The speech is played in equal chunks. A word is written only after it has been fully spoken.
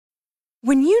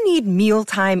When you need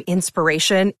mealtime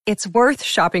inspiration, it's worth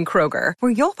shopping Kroger,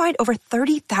 where you'll find over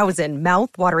 30,000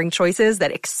 mouth-watering choices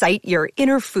that excite your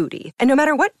inner foodie. And no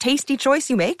matter what tasty choice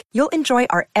you make, you'll enjoy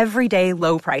our everyday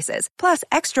low prices, plus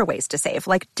extra ways to save,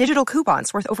 like digital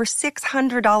coupons worth over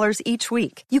 $600 each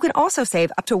week. You can also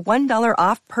save up to $1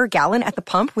 off per gallon at the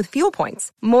pump with fuel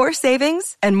points. More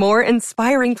savings and more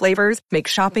inspiring flavors make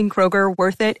shopping Kroger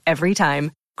worth it every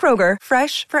time. Kroger,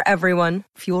 fresh for everyone.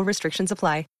 Fuel restrictions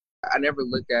apply. I never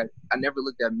looked at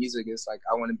music as like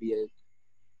I want to be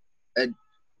a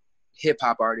hip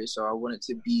hop artist, or I wanted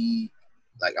to be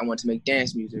like I wanted to make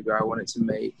dance music, or I wanted to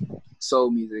make soul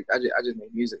music. I just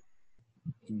make music,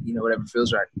 whatever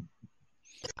feels right.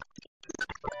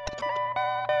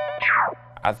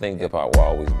 I think hip hop will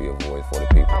always be a voice for the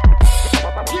people.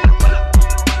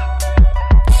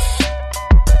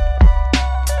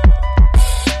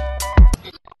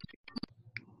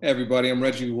 Hey everybody, I'm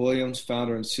Reggie Williams,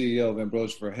 founder and CEO of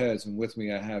Ambrosia for Heads, and with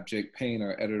me I have Jake Payne,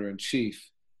 our editor-in-chief,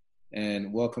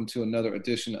 and welcome to another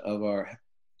edition of our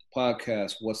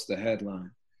podcast, What's the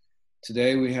Headline?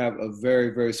 Today we have a very,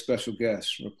 very special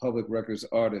guest, Republic Records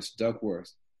artist,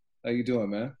 Duckworth. How you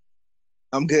doing, man?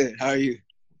 I'm good. How are you?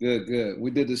 Good. We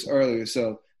did this earlier,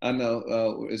 so I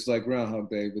know it's like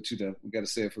Groundhog Day, but we got to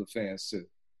say it for the fans too.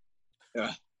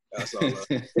 Yeah, that's all love.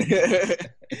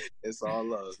 It's all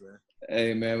love, man.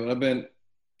 Hey, man, I've been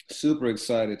super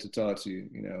excited to talk to you.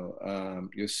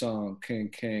 Your song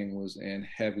King was in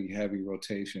heavy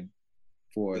rotation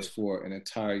for us for an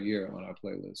entire year on our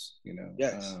playlist.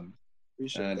 Yes.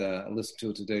 And I listened to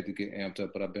it today to get amped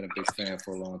up, but I've been a big fan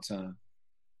for a long time.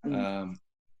 Mm-hmm.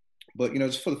 But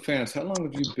just for the fans, how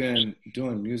long have you been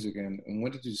doing music, and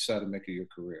when did you decide to make it your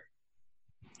career?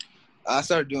 I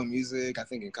started doing music, I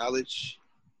think, in college,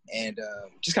 and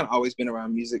just kind of always been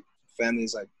around music.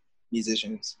 Family's like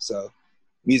musicians, so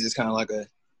music's kind of like a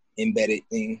embedded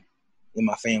thing in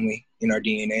my family, in our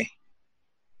DNA.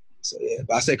 So yeah,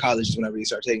 but I say college is when I really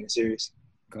started taking it serious.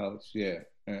 College, yeah.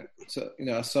 So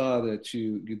I saw that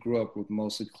you grew up with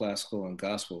mostly classical and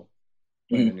gospel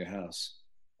playing in your house.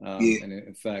 Yeah. And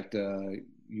in fact,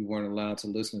 you weren't allowed to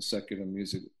listen to secular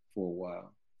music for a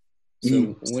while.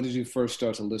 So when did you first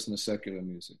start to listen to secular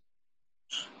music?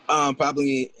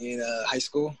 Probably in high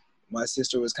school. My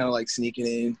sister was kind of like sneaking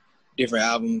in different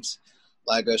albums.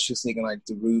 Like she was sneaking like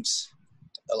The Roots,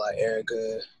 like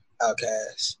Erica,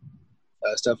 Outkast,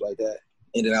 stuff like that.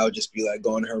 And then I would just be like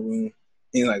going to her room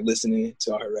and like listening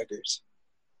to all her records.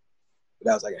 But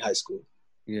that was like in high school.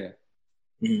 Yeah.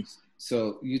 Mm-hmm.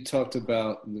 So you talked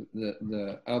about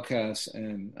the Outkast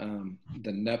and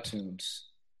the Neptunes.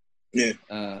 Yeah.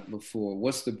 Before.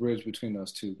 What's the bridge between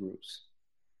those two groups?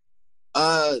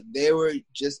 They were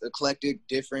just eclectic,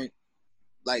 different,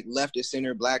 like left of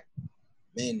center black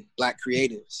men, black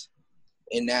creatives,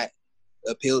 and that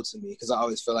appealed to me because I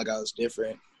always felt like I was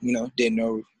different. Didn't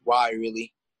know why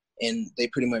really, and they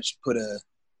pretty much put a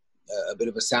bit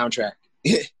of a soundtrack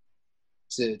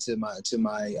to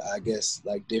my I guess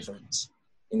like difference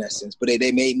in that sense. But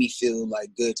they made me feel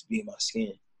like good to be in my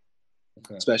skin,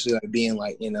 okay. Especially like being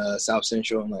like in South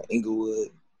Central and like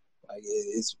Inglewood, like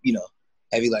it's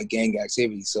heavy like gang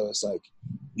activity. So it's like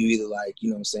you either like,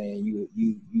 what I'm saying,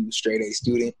 you straight A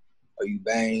student, or you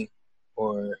bang,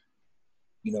 or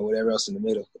whatever else in the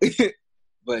middle.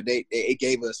 But it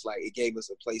gave us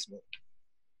a placement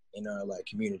in our like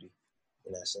community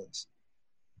in that sense.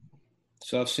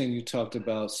 So I've seen you talked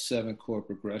about 7 chord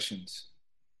progressions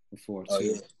before too. Oh,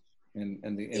 yeah.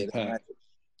 And the impact.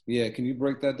 Yeah, can you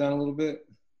break that down a little bit?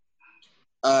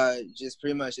 Just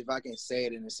pretty much, if I can say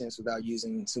it in a sense without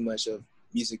using too much of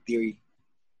music theory,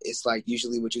 it's like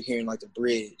usually what you're hearing like the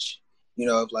bridge,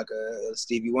 of like a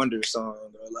Stevie Wonder song,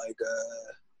 or like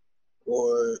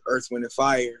or Earth, Wind and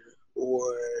Fire,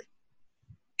 or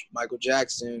Michael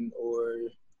Jackson, or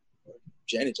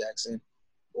Janet Jackson,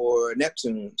 or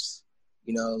Neptunes.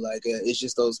 It's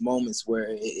just those moments where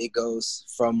it goes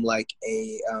from like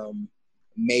a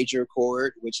major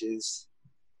chord, which is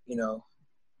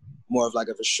more of like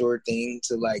a short thing,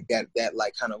 to like that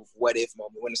like kind of what if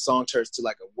moment when the song turns to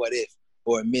like a what if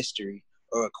or a mystery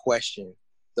or a question.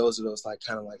 Those are those like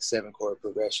kind of like 7 chord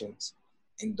progressions,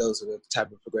 and those are the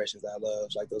type of progressions I love,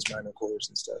 like those minor chords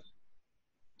and stuff.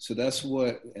 So that's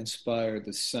what inspired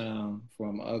the sound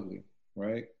from Ugly,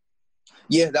 right?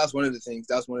 Yeah, that was one of the things.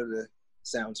 That was one of the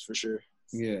sounds for sure.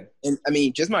 Yeah, and I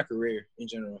mean just my career in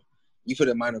general. You put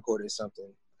a minor chord in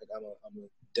something, like I'm a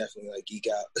definitely like geek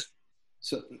out.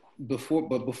 So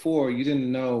before you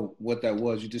didn't know what that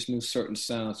was. You just knew certain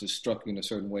sounds just struck you in a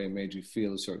certain way and made you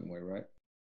feel a certain way, right?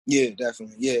 Yeah,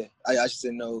 definitely. Yeah, I just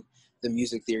didn't know the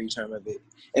music theory term of it.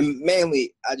 And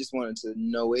mainly, I just wanted to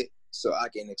know it so I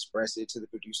can express it to the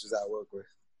producers I work with.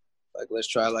 Like, let's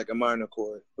try like a minor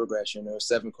chord progression or a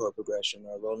 7-chord progression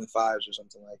or rolling fives or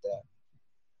something like that.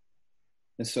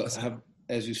 And so,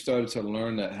 as you started to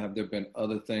learn that, have there been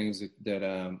other things that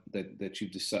you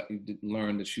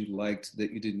learned that you liked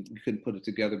that you couldn't put it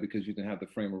together because you didn't have the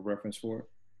frame of reference for it?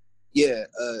 Yeah,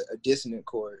 a dissonant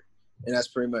chord, and that's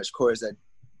pretty much chords that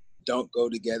don't go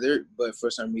together, but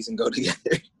for some reason go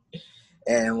together.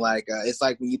 And like it's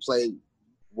like when you play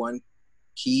one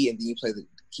key and then you play the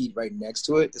key right next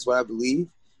to it, is what I believe.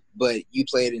 But you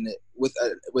play it with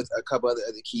a couple other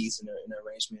keys in an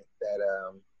arrangement that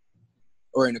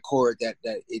or in a chord that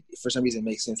it for some reason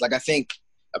makes sense. Like I think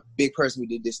a big person who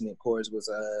did dissonant chords was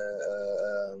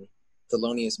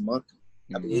Thelonious Monk,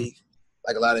 I believe.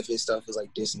 Like a lot of his stuff was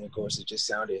like dissonant chords. It just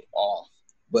sounded off,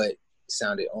 but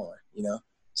sounded on. You know,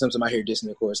 sometimes I hear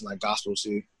dissonant chords in like gospel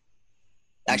too.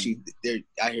 Actually,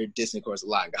 I hear dissonant chords a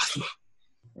lot in gospel,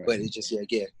 right. But it's just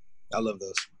yeah, I love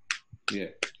those. Yeah.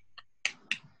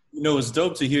 You know, it's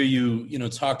dope to hear you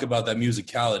talk about that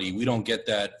musicality. We don't get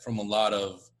that from a lot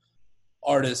of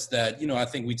artists that, I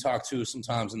think we talk to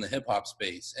sometimes in the hip hop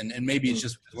space. And maybe it's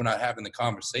just because we're not having the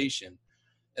conversation.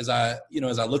 As I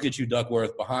look at you,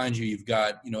 Duckworth, behind you, you've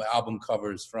got, album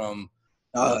covers from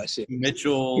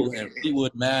Mitchell and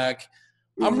Fleetwood Mac.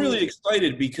 I'm really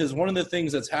excited because one of the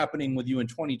things that's happening with you in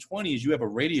 2020 is you have a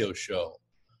radio show.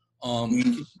 Can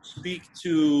you speak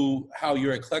to how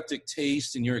your eclectic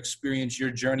taste and your experience, your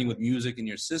journey with music and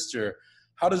your sister,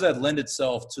 how does that lend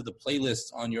itself to the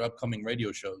playlist on your upcoming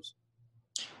radio shows?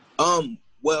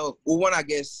 Well, one, I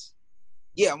guess,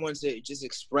 I wanted to just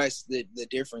express the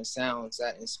different sounds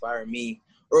that inspire me,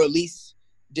 or at least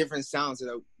different sounds that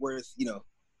are worth,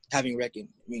 having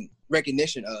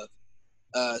recognition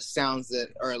of, sounds that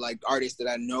are like artists that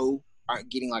I know aren't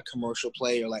getting like commercial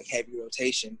play or like heavy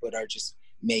rotation, but are just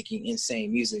making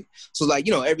insane music. So like,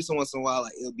 every so once in a while,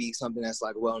 like it'll be something that's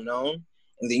like well known,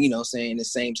 and then saying the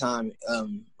same time,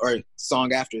 or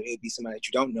song after it'll be somebody that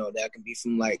you don't know that can be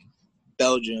from like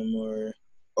Belgium or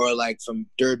like from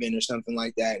Durban or something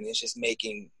like that, and it's just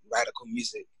making radical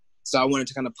music. So I wanted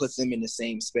to kind of put them in the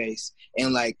same space,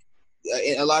 and like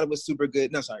a lot of it's Super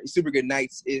Good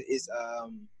Nights is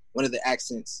one of the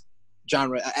accent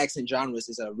genres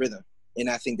is a rhythm, and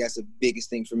I think that's the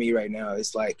biggest thing for me right now.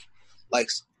 It's like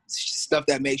stuff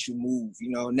that makes you move,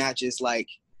 not just like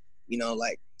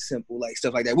like simple like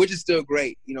stuff like that, which is still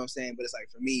great, you know what I'm saying, but it's like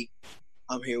for me,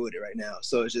 I'm here with it right now.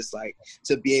 So it's just like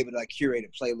to be able to like curate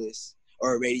a playlist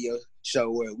or a radio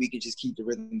show where we can just keep the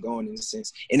rhythm going in a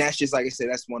sense. And that's just, like I said,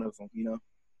 that's one of them,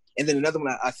 And then another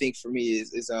one I think for me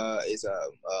is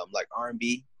like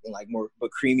R&B and like more, but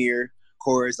creamier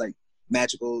chords, like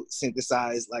magical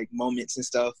synthesized like moments and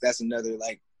stuff. That's another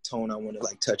like tone I want to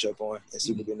like touch up on in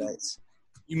Super Good Nights.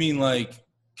 You mean like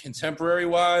contemporary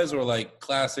wise or like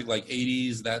classic, like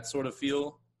 80s, that sort of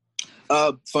feel?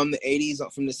 From the 80s,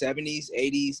 from the 70s,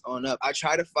 80s on up. I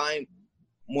try to find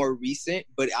more recent,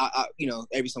 but I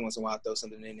every so once in a while I'll throw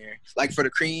something in there. Like for the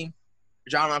Cream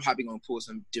genre, I'm probably gonna pull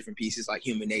some different pieces, like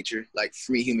Human Nature. Like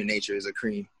for me, Human Nature is a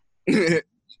Cream.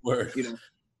 Word.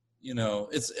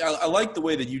 It's I like the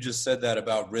way that you just said that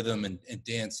about rhythm and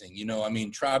dancing. I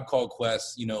mean, Tribe Called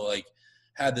Quest, like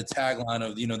had the tagline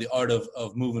of the art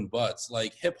of moving butts.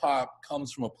 Like hip hop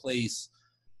comes from a place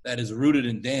that is rooted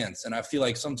in dance. And I feel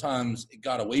like sometimes it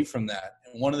got away from that.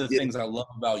 And one of the things I love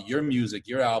about your music,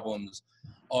 your albums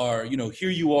are, here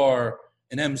you are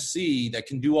an MC that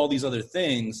can do all these other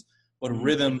things, but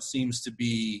rhythm seems to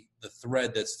be the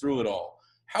thread that's through it all.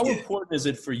 How important is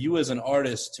it for you as an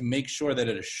artist to make sure that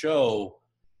at a show,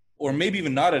 or maybe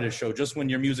even not at a show, just when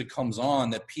your music comes on,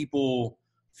 that people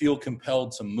feel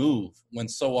compelled to move, when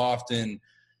so often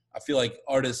I feel like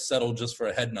artists settle just for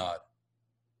a head nod?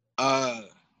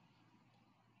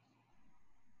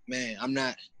 Man, I'm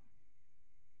not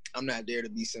there to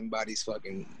be somebody's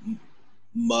fucking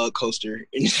mug coaster.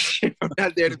 I'm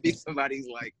not there to be somebody's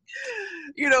like,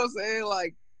 what I'm saying?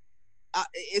 Like,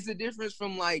 it's a difference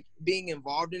from like being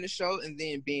involved in the show and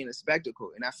then being a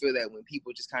spectacle. And I feel that when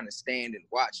people just kind of stand and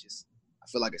watch this, I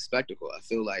feel like a spectacle. I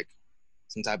feel like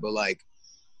some type of like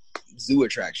zoo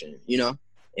attraction, And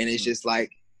it's just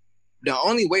like, the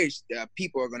only way that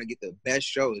people are going to get the best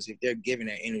show is if they're giving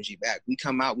that energy back. We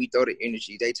come out, we throw the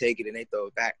energy, they take it and they throw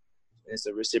it back. And it's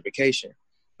a reciprocation.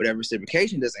 But if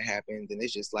reciprocation doesn't happen, then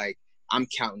it's just like, I'm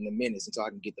counting the minutes until I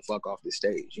can get the fuck off the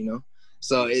stage,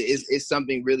 So it's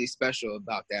something really special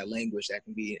about that language that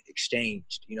can be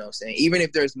exchanged, you know what I'm saying? Even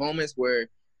if there's moments where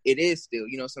it is still,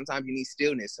 sometimes you need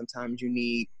stillness. Sometimes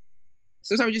you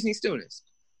just need stillness.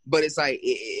 But it's like,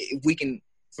 if we can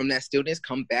from that stillness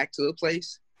come back to a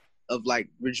place of like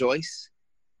rejoice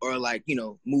or like, you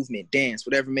know, movement, dance,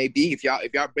 whatever it may be. If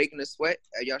y'all breaking a sweat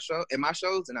at my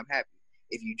shows, then I'm happy.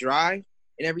 If you dry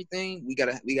and everything, we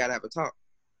gotta have a talk.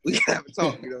 We gotta have a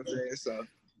talk, you know what I'm saying? So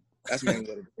that's mainly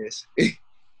what it is.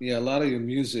 Yeah, a lot of your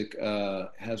music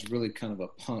has really kind of a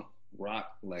punk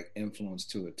rock like influence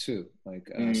to it too. Like,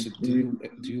 so do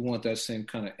you want that same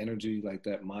kind of energy, like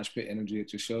that mosh pit energy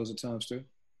at your shows at times too?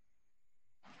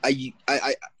 I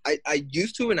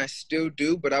used to and I still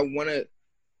do, but I want to.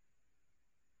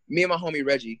 Me and my homie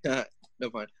Reggie, no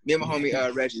fun. Me and my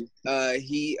homie Reggie,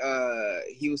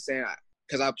 he was saying,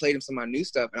 because I played him some of my new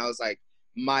stuff, and I was like,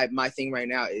 my thing right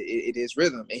now it is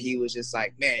rhythm, and he was just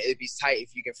like, man, it'd be tight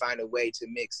if you can find a way to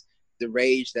mix the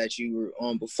rage that you were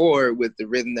on before with the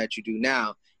rhythm that you do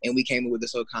now, and we came up with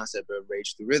this whole concept of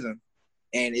rage through rhythm,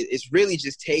 and it's really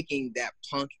just taking that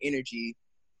punk energy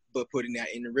but putting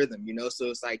that in the rhythm, you know. So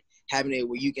it's like having it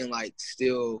where you can like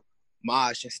still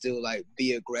mosh and still like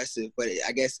be aggressive, but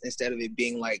I guess instead of it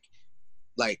being like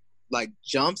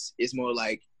jumps, it's more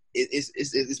like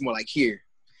it's more like here.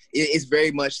 It's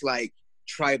very much like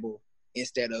tribal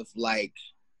instead of like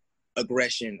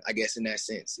aggression, I guess, in that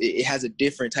sense. It has a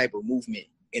different type of movement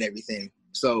and everything.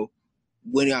 So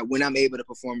when I'm able to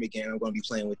perform again, I'm going to be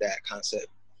playing with that concept.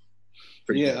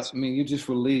 Yeah, good. I mean, you just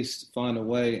released Find a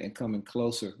Way and Coming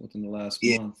Closer within the last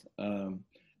month.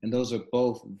 And those are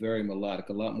both very melodic,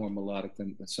 a lot more melodic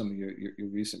than some of your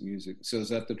recent music. So is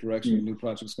that the direction your new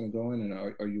project's going to go in? And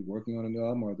are you working on a new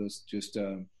album, or are those just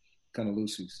kind of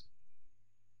loosies?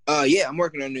 Yeah, I'm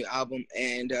working on a new album,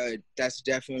 and that's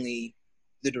definitely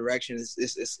the direction.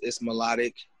 It's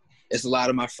melodic. It's a lot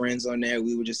of my friends on there.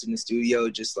 We were just in the studio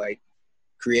just like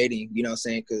creating, you know what I'm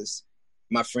saying? Because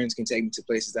my friends can take me to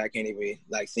places that I can't even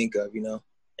like think of, you know,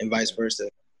 and vice versa.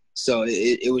 So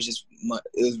it was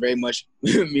very much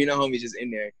me and the homie just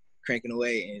in there cranking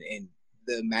away, and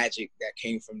the magic that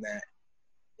came from that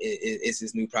is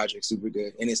this new project, super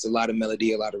good, and it's a lot of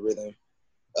melody, a lot of rhythm,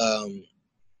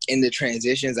 and the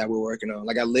transitions that we're working on.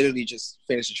 Like I literally just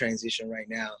finished a transition right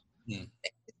now.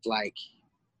 It's like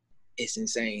it's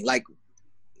insane. Like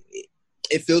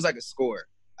it feels like a score,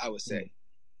 I would say.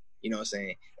 You know what I'm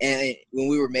saying? And when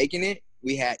we were making it,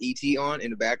 we had E.T. on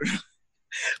in the background.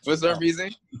 For some reason,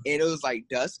 and it was like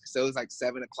dusk, so it was like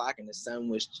 7:00 and the sun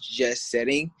was just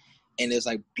setting, and there's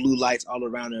like blue lights all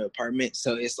around the apartment.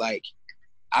 So it's like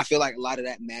I feel like a lot of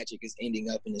that magic is ending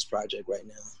up in this project right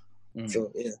now. So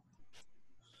yeah,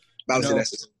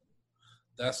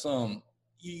 that's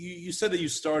you said that you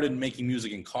started making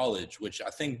music in college, which I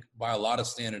think by a lot of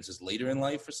standards is later in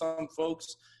life for some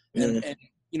folks, and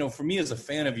you know, for me as a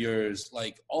fan of yours,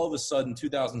 like all of a sudden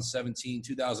 2017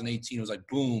 2018 was like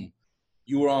boom,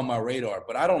 you were on my radar.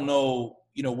 But I don't know,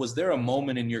 you know, was there a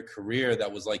moment in your career that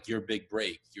was like your big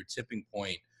break, your tipping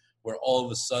point, where all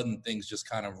of a sudden things just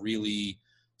kind of really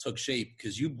took shape?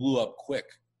 Because you blew up quick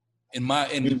you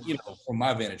know, from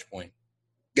my vantage point.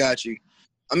 Got you.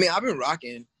 I mean, I've been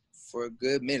rocking for a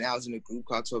good minute. I was in a group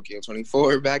called Tokyo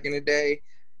 24 back in the day.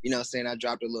 You know what I'm saying? I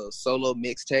dropped a little solo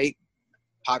mixtape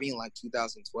probably in like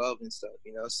 2012 and stuff,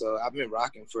 you know? So I've been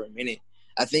rocking for a minute.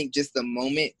 I think just the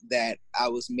moment that I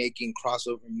was making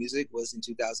crossover music was in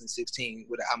 2016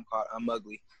 with an album called I'm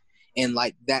Ugly. And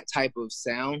like that type of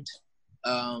sound,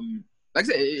 like I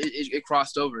said, it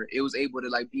crossed over. It was able to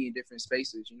like be in different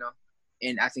spaces, you know?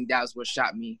 And I think that was what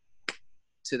shot me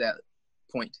to that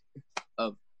point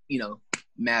of, you know,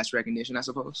 mass recognition, I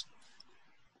suppose.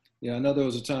 Yeah, I know there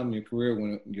was a time in your career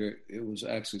when it was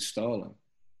actually stalling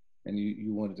and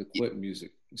you wanted to quit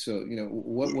music. So, you know,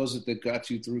 what was it that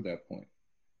got you through that point?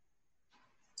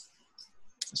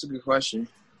 That's a good question.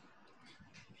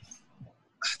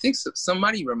 I think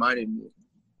somebody reminded me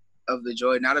of the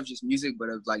joy, not of just music, but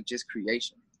of like just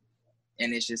creation.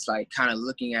 And it's just like kind of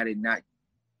looking at it,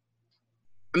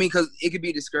 because it could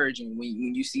be discouraging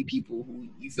when you see people who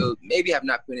you feel maybe have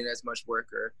not put in as much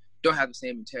work or don't have the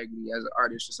same integrity as an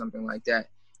artist or something like that.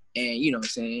 And, you know what I'm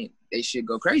saying, they should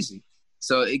go crazy.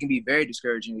 So it can be very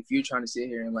discouraging if you're trying to sit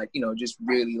here and like, you know, just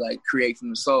really like create from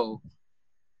the soul.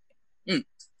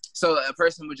 So a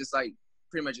person would just like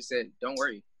pretty much just said, don't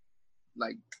worry,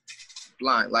 like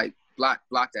blind, like block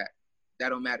that. That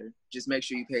don't matter. Just make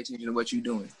sure you pay attention to what you're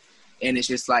doing. And it's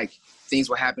just like things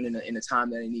will happen in the time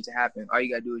that they need to happen. All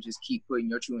you got to do is just keep putting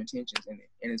your true intentions in it,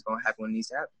 and it's going to happen when it needs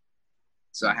to happen.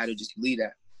 So I had to just believe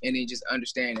that. And then just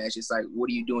understand that it's just like, what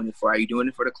are you doing it for? Are you doing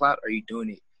it for the clout? Or are you doing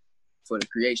it for the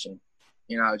creation?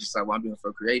 You know, I was just like, well, I'm doing it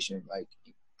for creation, like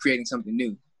creating something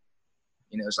new.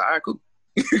 You know, it's like, all right, cool.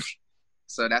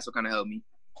 So that's what kind of helped me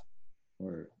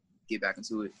get back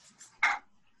into it.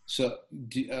 So,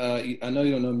 I know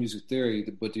you don't know music theory,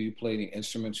 but do you play any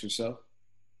instruments yourself?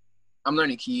 I'm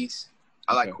learning keys.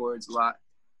 I like chords a lot.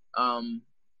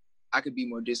 I could be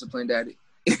more disciplined at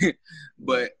it,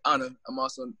 but I don't know. I'm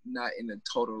also not in a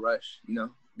total rush. You know,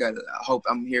 I hope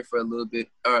I'm here for a little bit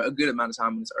or a good amount of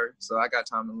time on this earth, so I got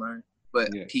time to learn.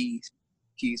 But keys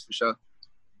for sure.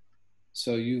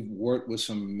 So you've worked with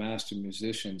some master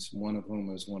musicians, one of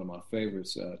whom is one of my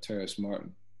favorites, Terrace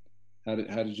Martin. How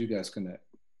did you guys connect?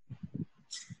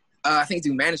 I think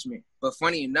through management. But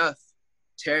funny enough,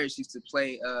 Terrace used to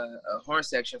play a horn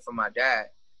section for my dad.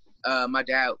 My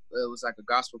dad was like a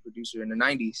gospel producer in the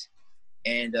 90s.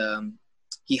 And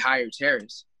he hired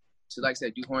Terrace to, like I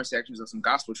said, do horn sections of some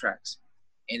gospel tracks.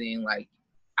 And then, like,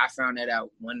 I found that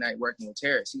out one night working with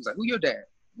Terrace. He was like, "Who your dad?"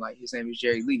 I'm like, his name is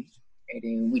Jerry Lee. And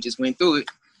then we just went through it.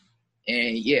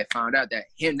 And, yeah, found out that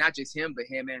him, not just him, but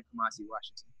him and Kamasi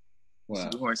Washington. Wow.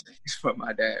 Do horn sections for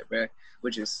my dad, bro,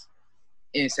 which is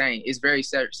insane. It's very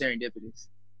serendipitous.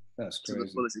 That's crazy. To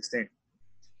the fullest extent.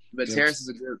 But Terrace is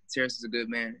a good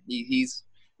man. He's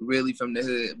really from the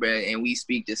hood, bro, and we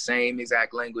speak the same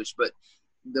exact language, but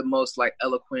the most like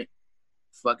eloquent,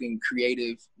 fucking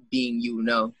creative being you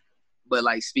know. But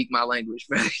like speak my language,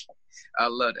 bro. I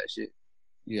love that shit.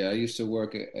 Yeah, I used to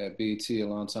work at BET a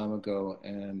long time ago,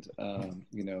 and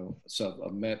you know, so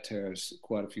I've met Terrace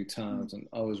quite a few times, and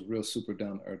always real super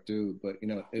down to earth dude. But you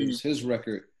know, it was his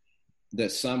record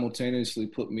that simultaneously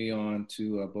put me on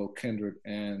to both Kendrick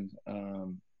and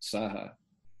Saha.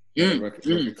 A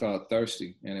record called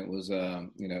Thirsty, and it was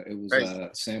you know, it was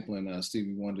sampling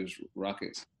Stevie Wonder's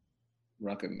Rocket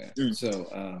Man.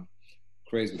 So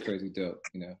crazy dope,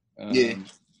 you know. Yeah,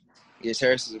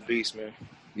 Terrace is a beast, man.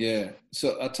 Yeah.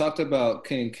 So I talked about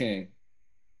King,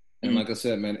 and like I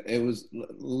said, man, it was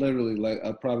literally like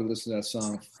I probably listened to that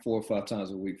song 4 or 5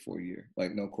 times a week for a year,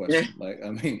 like no question. Like I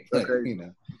mean, like, you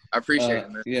know, I appreciate it,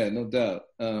 man. Yeah, no doubt.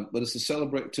 But it's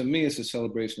to me, it's a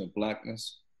celebration of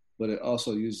blackness. But it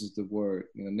also uses the word,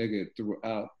 you know, nigga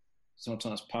throughout,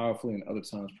 sometimes powerfully and other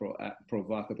times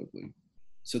provocatively.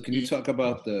 So can you talk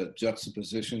about the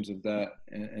juxtapositions of that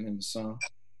in the song?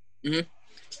 Mm-hmm.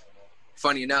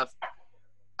 Funny enough,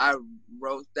 I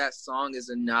wrote that song as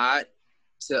a nod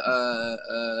to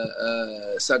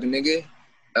Suck a Nigga,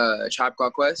 Tribe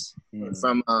Called Quest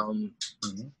from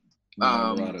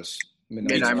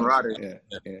Midnight Marauders.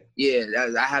 Yeah,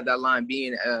 I had that line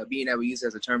being that we use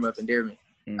as a term of endearment.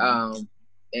 And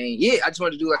yeah, I just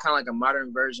wanted to do like kind of like a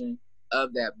modern version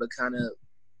of that, but kind of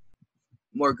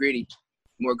more gritty,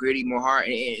 more hard.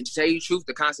 And to tell you the truth,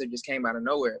 the concept just came out of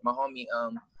nowhere. My homie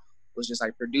was just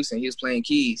like producing. He was playing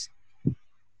keys,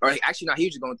 or actually no, he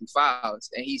was just going through files,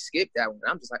 and he skipped that one.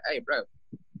 I'm just like, hey, bro,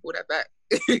 pull that back.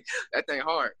 That thing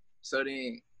hard. So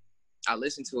then I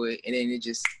listened to it, and then it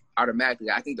just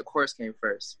automatically, I think the chorus came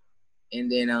first. And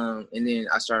then I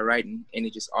started writing, and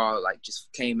it just all like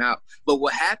just came out. But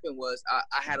what happened was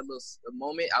I had a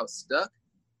moment. I was stuck,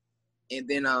 and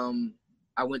then I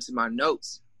went to my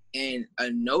notes, and a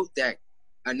note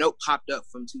popped up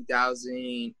from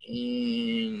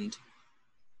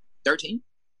 2013.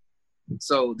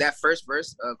 So that first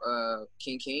verse of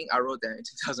King, I wrote that in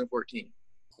 2014,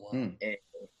 and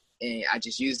I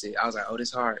just used it. I was like, oh,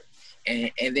 this hard.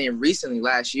 And then recently,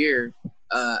 last year,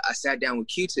 I sat down with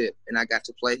Q-Tip, and I got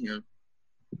to play him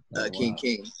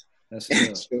King. That's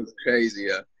it was crazy,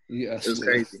 yeah. It was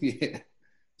crazy.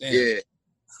 Yeah.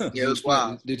 Yeah, it was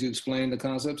wild. Did you explain the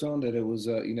concept on that it was,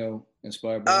 you know,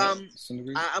 inspired by some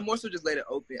degree? I more so just let it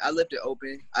open. I left it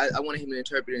open. I wanted him to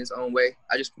interpret it in his own way.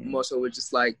 I just more so was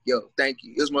just like, yo, thank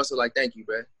you. It was more so like, thank you,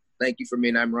 bro. Thank you for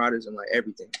Midnight Marauders and like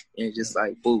everything. And it's just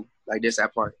like, boo, like just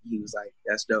that part. He was like,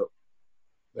 that's dope.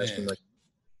 That's pretty much.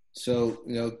 So,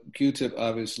 you know, Q-Tip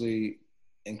obviously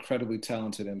incredibly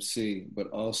talented MC, but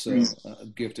also a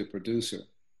gifted producer.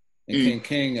 And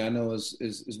King, I know was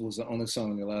the only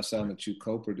song on your last album that you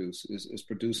co-produced. Is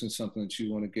producing something that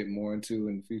you want to get more into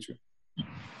in the future?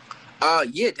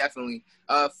 Yeah, definitely.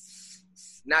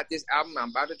 Not this album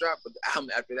I'm about to drop, but the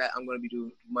album after that, I'm going to be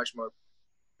doing much more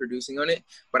producing on it.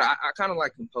 But I kind of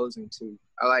like composing too.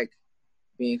 I like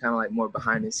being kind of like more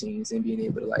behind the scenes and being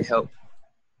able to like help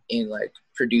in like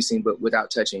producing, but without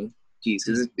touching keys,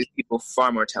 because it's people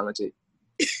far more talented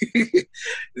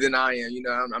than I am. You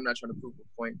know, I'm not trying to prove a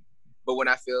point. But when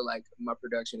I feel like my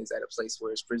production is at a place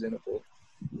where it's presentable,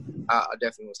 I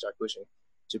definitely will start pushing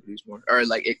to produce more, or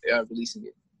like releasing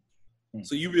it.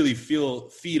 So you really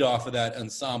feed off of that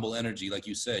ensemble energy, like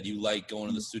you said. You like going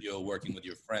to the studio, working with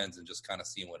your friends, and just kind of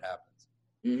seeing what happens.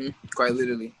 Quite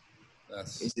literally.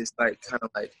 It's just like kind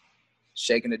of like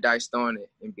shaking the dice, throwing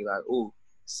it, and be like, ooh,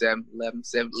 7-11,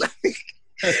 7-11.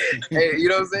 Hey, you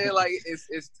know what I'm saying? Like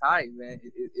it's tight, man.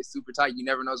 It's super tight. You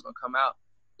never know what's gonna come out.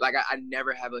 Like I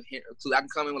never have a hint or clue. I can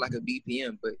come in with like a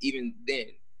BPM, but even then,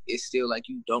 it's still like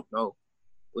you don't know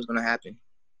what's gonna happen.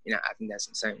 You know, I think that's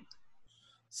insane.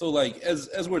 So like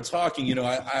as we're talking, you know,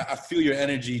 I feel your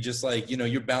energy, just like, you know,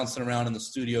 you're bouncing around in the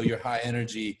studio, you're high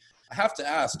energy. I have to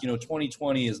ask, you know,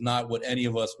 2020 is not what any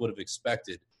of us would have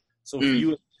expected. So for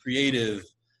you as a creative,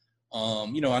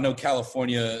 you know, I know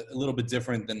California a little bit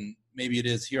different than maybe it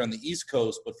is here on the East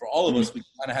Coast, but for all of us, we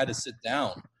kind of had to sit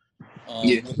down.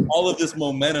 With all of this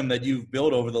momentum that you've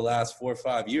built over the last 4 or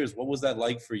 5 years, what was that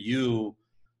like for you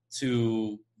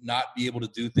to not be able to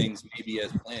do things maybe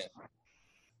as planned?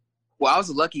 Well, I was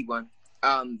a lucky one.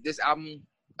 This album,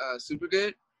 Super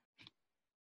Good,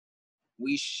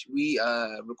 we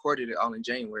recorded it all in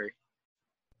January.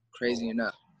 Crazy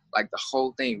enough. Like the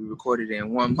whole thing, we recorded it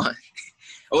in 1 month.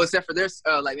 Oh, except for there's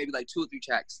like maybe like 2 or 3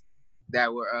 tracks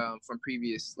that were from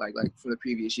previous, like from the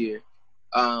previous year.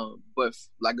 But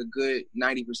like a good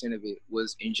 90% of it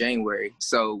was in January.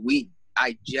 So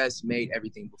I just made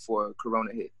everything before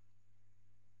Corona hit,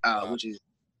 which is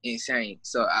insane.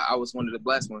 So I was one of the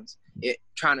blessed ones.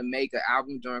 Trying to make an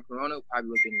album during Corona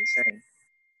probably would have been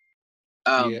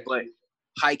insane. But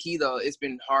high key though, it's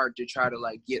been hard to try to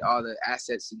like get all the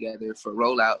assets together for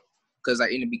rollout. Cause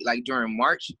like during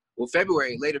March,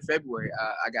 later February,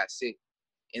 I got sick.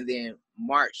 And then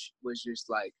March was just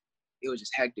like, it was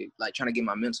just hectic, like trying to get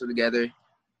my mental together.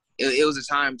 It was a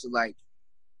time to like,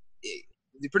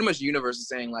 pretty much the universe is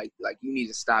saying like you need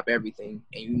to stop everything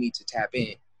and you need to tap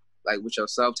in, like with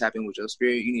yourself, tap in with your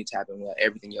spirit. You need to tap in with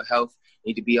everything, your health.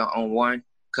 You need to be on one.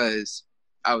 Cause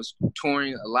I was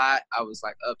touring a lot. I was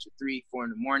like up to 3, 4 in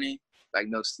the morning, like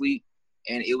no sleep.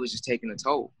 And it was just taking a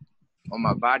toll on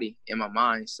my body and my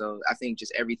mind. So I think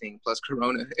just everything plus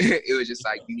Corona, it was just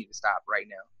like, you need to stop right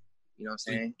now. You know what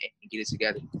I'm saying? And get it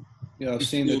together. You know, I've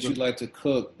seen that you like to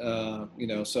cook, you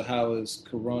know, so how has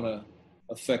Corona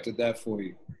affected that for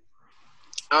you?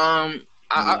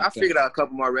 I figured out a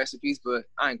couple more recipes, but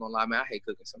I ain't gonna lie, man, I hate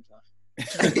cooking sometimes.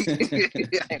 I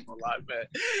ain't gonna lie, man.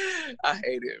 I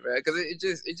hate it, man, because it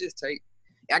just take.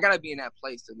 I gotta be in that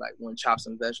place to like chop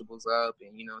some vegetables up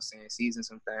and, you know what I'm saying, season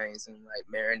some things and like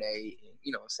marinate and,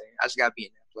 you know what I'm saying. I just gotta be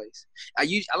in that place. I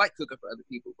like cooking for other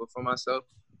people, but for myself,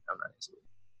 I'm not into it.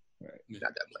 Right,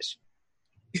 not that much.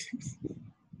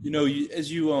 You know,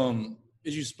 as you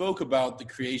spoke about the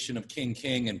creation of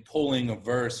King and pulling a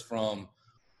verse from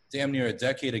damn near a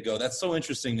decade ago, that's so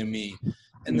interesting to me.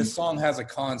 And the song has a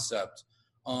concept.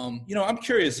 You know, I'm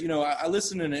curious, you know, I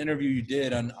listened to an interview you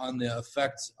did on the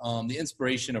effect, the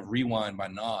inspiration of Rewind by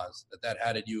Nas, that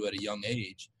had at you at a young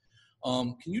age.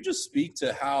 Can you just speak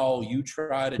to how you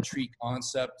try to treat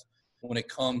concept when it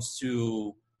comes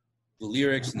to the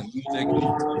lyrics and the music and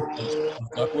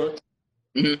gut work?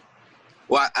 Mm-hmm.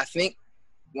 Well, I think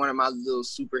one of my little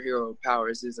superhero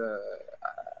powers is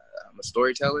I'm a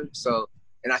storyteller. So,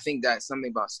 and I think that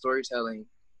something about storytelling,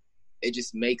 it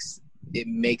makes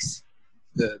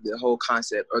the whole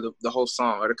concept or the whole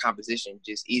song or the composition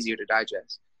just easier to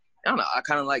digest. I don't know. I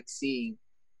kind of like seeing.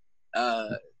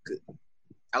 I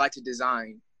like to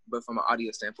design, but from an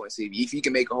audio standpoint. See, if you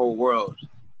can make a whole world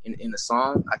in a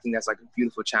song, I think that's like a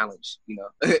beautiful challenge. You know,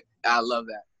 I love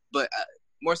that. But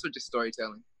more so just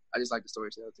storytelling. I just like to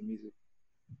storytell to music.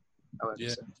 I like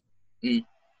to say.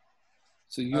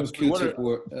 So you and Q-Tip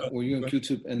were you and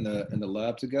Q-Tip in the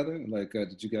lab together? Like,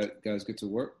 did you guys get to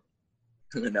work?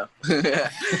 No. No.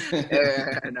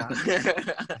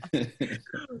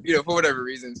 You know, for whatever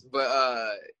reasons. But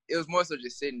it was more so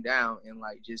just sitting down and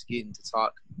like just getting to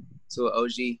talk to an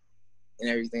OG and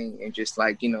everything, and just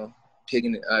like, you know,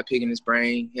 picking his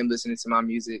brain, him listening to my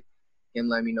music, him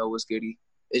letting me know what's goody.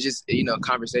 It's just, you know,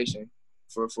 conversation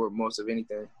for most of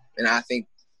anything. And I think,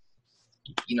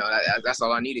 you know, that's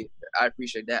all I needed. I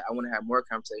appreciate that. I want to have more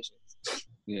conversations.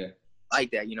 Yeah. Like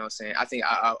that, you know what I'm saying? I think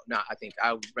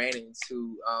I ran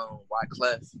into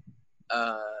Wyclef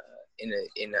in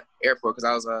the airport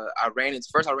because I ran into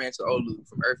Olu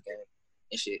from Earth Gang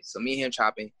and shit. So me and him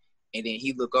chopping, and then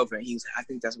he looked over and he was like, I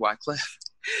think that's Wyclef.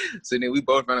 So then we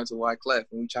both ran into Wyclef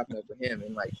and we chopping up with him,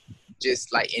 and like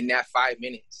just like in that 5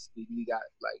 minutes we got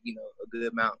like, you know, a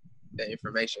good amount of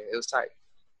information. It was tight.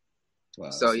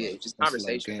 Wow. So yeah, just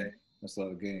conversation, man. That's a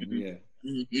lot of game. Yeah.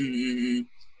 Mm-hmm.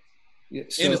 Yeah,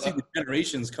 so, and to see the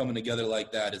generations coming together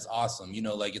like that is awesome. You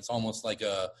know, like it's almost like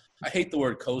I hate the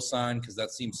word cosign because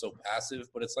that seems so passive,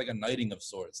 but it's like a knighting of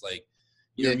sorts. Like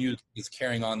your music is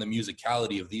carrying on the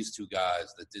musicality of these two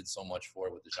guys that did so much for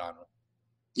it with the genre.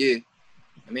 Yeah.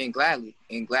 I mean, gladly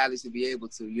to be able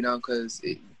to, you know, because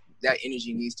that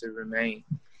energy needs to remain.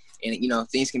 and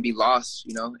things can be lost,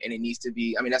 and it needs to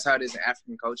be. I mean, that's how it is in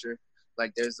African culture.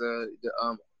 Like there's the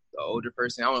older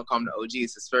person. I don't want to call him the OG.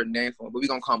 It's a certain name for him, but we're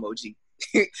gonna call him OG.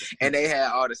 And they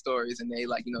had all the stories, and they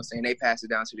saying they passed it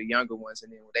down to the younger ones,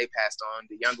 and then when they passed on,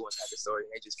 the younger ones had the story,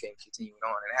 and they just can't continue it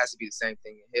on. And it has to be the same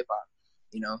thing in hip hop.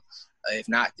 If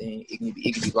not, then it can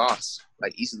be lost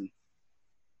like easily.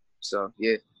 So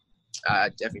yeah, I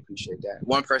definitely appreciate that.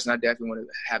 One person I definitely want to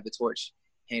have the torch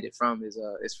handed from is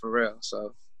Pharrell.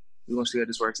 So we're gonna see how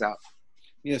this works out.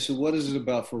 Yeah. So what is it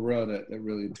about Pharrell that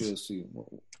really appeals to you?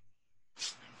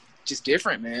 Just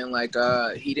different, man. Like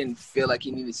he didn't feel like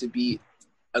he needed to be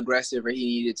aggressive, or he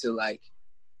needed to like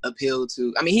appeal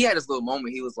to. I mean, he had his little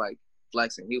moment. He was like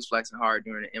flexing. He was flexing hard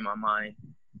during the In My Mind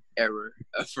era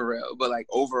of Pharrell. But like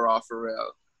overall,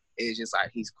 Pharrell is just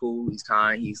like he's cool. He's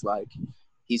kind. He's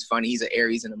funny. He's an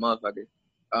Aries and a motherfucker.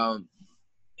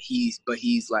 He's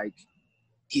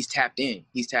tapped in.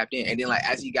 And then like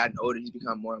as he gotten older, he's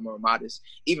become more and more modest.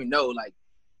 Even though like,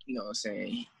 what I'm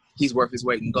saying, he's worth his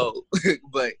weight in gold,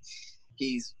 but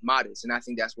he's modest, and I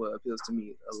think that's what appeals to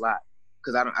me a lot.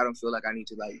 Because I don't feel like I need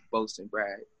to like boast and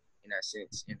brag in that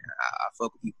sense. And I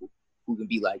fuck with people who can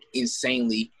be like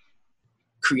insanely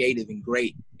creative and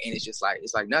great, and it's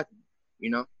like nothing,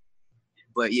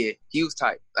 But yeah, he was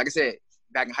tight. Like I said,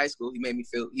 back in high school, he made me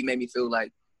feel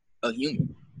like a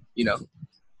human, and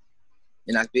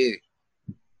that's big.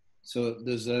 So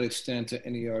does that extend to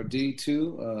NERD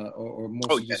too, or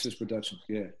mostly just his production?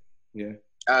 Yeah.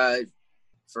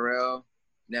 Pharrell,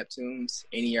 Neptunes,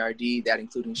 NERD, that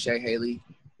including Shay Haley,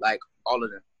 like all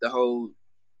of them, the whole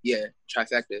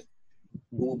trifecta,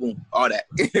 boom boom, all that.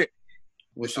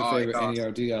 What's your favorite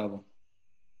NERD album?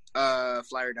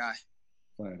 Fly or Die.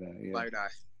 Fly or Die, yeah. Fly or Die.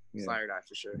 Yeah. Fly or Die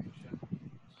for sure.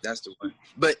 That's the one.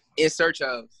 But In Search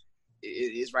Of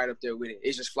is right up there with it.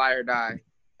 It's just Fly or Die.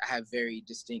 I have very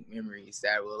distinct memories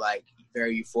that were like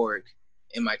very euphoric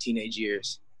in my teenage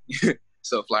years.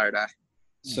 So Fly or Die.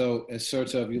 So In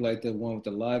Search Of, you like the one with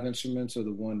the live instruments or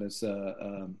the one that's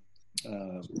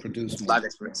produced? Live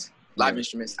instruments. Live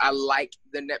instruments. I like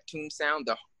the Neptune sound,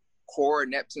 the core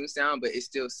Neptune sound, but it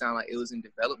still sounded like it was in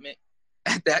development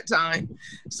at that time.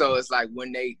 So it's like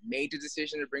when they made the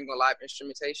decision to bring on live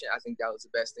instrumentation, I think that was the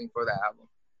best thing for that album.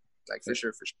 Like for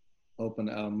sure. Open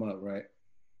the album up, right?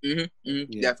 Yeah.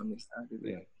 Definitely.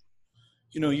 Yeah.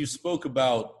 You spoke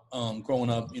about growing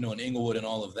up, in Inglewood and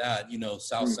all of that,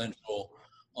 South Central.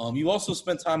 You also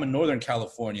spent time in Northern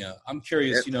California. I'm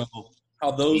curious,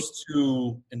 how those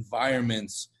two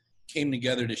environments came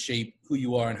together to shape who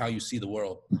you are and how you see the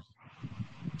world.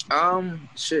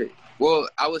 Well,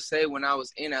 I would say when I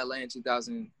was in LA in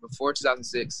before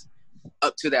 2006,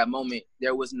 up to that moment,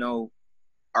 there was no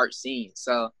art scene.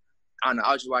 So I don't know,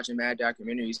 I was just watching mad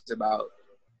documentaries about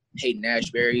Hayden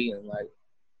Ashbury and like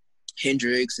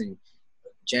Hendrix and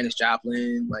Janis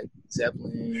Joplin, like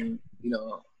Zeppelin,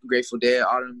 Grateful Dead,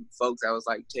 all them folks that was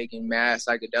like taking mad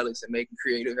psychedelics and making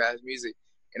creative ass music.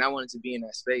 And I wanted to be in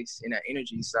that space, in that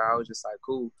energy. So I was just like,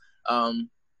 cool. I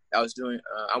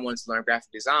wanted to learn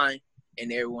graphic design, and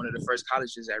they were one of the first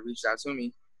colleges that reached out to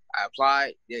me. I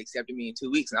applied, they accepted me in 2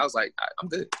 weeks, and I was like, I'm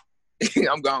good.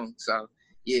 I'm gone. So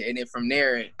yeah, and then from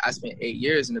there, I spent 8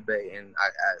 years in the Bay, and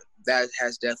that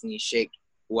has definitely shaped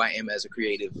who I am as a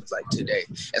creative, like today,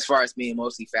 as far as being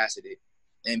mostly faceted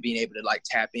and being able to like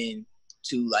tap in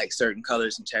to like certain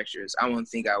colors and textures. I don't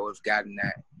think I would have gotten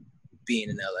that being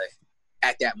in LA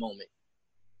at that moment.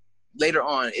 Later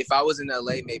on, if I was in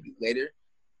LA, maybe later,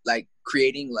 like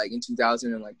creating like in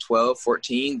 2012,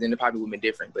 14, then it probably would have been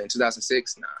different. But in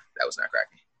 2006, nah, that was not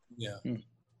cracking. Yeah.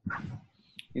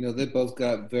 They both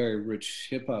got very rich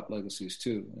hip hop legacies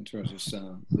too, in terms of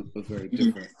sound, but very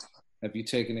different. Have you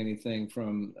taken anything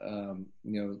from,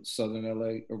 Southern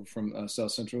LA or from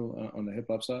South Central on the hip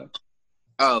hop side?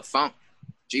 Funk,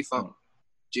 G-Funk.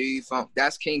 G-Funk.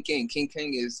 That's King.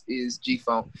 King is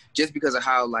G-Funk, just because of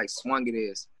how like swung it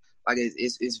is. Like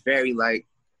it's very like,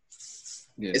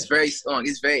 it's very strong.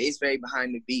 It's very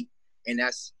behind the beat, and then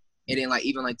like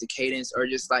even like the cadence or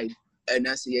just like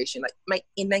enunciation, like my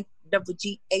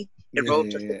N-double-G-A. The road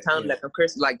just the time like I'm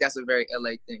cursing. Like that's a very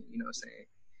LA thing, you know what I'm saying?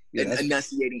 Yeah,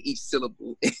 enunciating each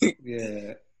syllable.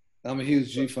 Yeah. I'm a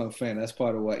huge G-Funk fan. That's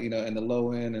part of what, and the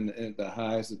low end and the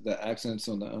highs, the accents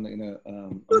on the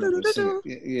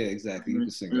yeah, exactly. You can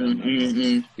sing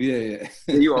that. Yeah.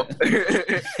 You are.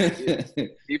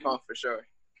 G-Funk for sure.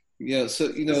 Yeah,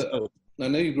 so, I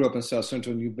know you grew up in South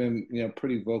Central and you've been,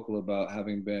 pretty vocal about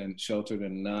having been sheltered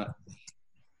and not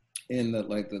in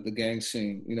the gang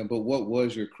scene, but what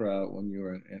was your crowd when you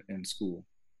were in school?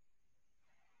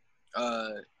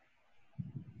 In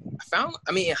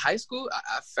high school,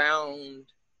 I found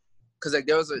because like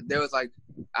there was like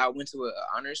I went to an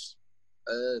honors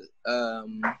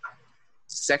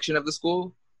section of the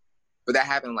school, but that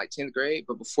happened in like 10th grade.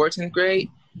 But before 10th grade,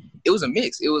 it was a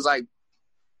mix. It was like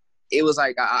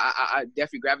I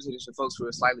definitely gravitated to folks who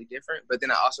were slightly different, but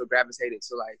then I also gravitated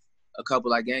to like a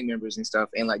couple like gang members and stuff.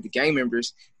 And like the gang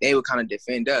members, they would kind of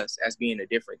defend us as being the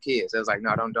different kids. I was like,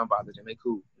 no, don't bother them. They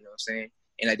cool. You know what I'm saying?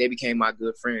 And like they became my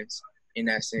good friends in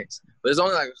that sense. But it's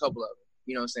only like a couple of them.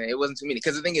 You know what I'm saying? It wasn't too many.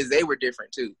 Because the thing is, they were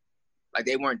different too. Like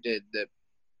they weren't the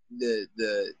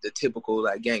typical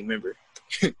like gang member.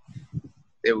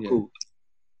 They were cool.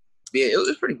 But yeah, it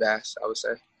was pretty vast, I would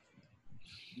say.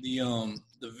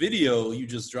 The video you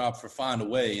just dropped for Find a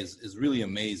Way is really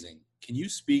amazing. Can you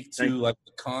speak to like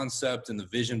the concept and the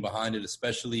vision behind it,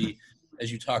 especially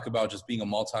as you talk about just being a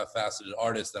multifaceted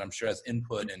artist that I'm sure has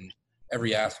input in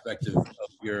every aspect of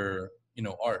your,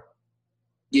 art?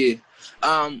 Yeah.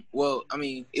 Well, I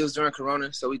mean, it was during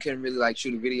Corona, so we couldn't really like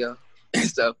shoot a video and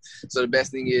stuff. So the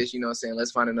best thing is,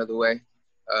 let's find another way.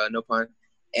 No pun.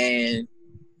 And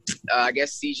I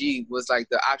guess CG was like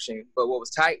the option. But what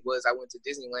was tight was I went to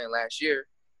Disneyland last year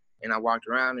and I walked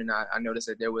around and I noticed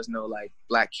that there was no like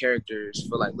black characters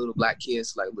for like little black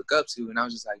kids to like look up to. And I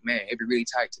was just like, man, it'd be really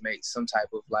tight to make some type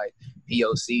of like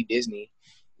POC Disney,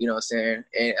 you know what I'm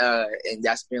saying? And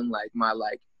that's been like my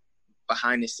like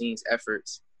behind the scenes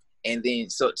efforts. And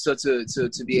then so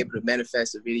to be able to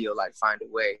manifest a video like Find a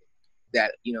Way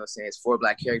that, it's for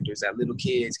black characters that little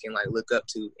kids can like look up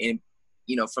to. And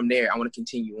from there, I want to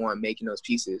continue on making those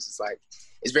pieces. It's like,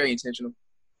 it's very intentional.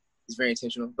 It's very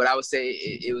intentional. But I would say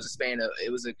it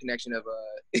was a connection of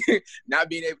not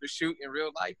being able to shoot in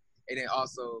real life and then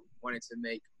also wanting to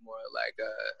make more like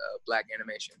black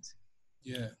animations.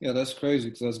 Yeah, that's crazy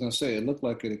because I was going to say, it looked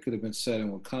like it could have been set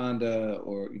in Wakanda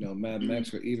or, Mad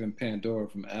Max or even Pandora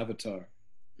from Avatar.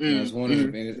 I was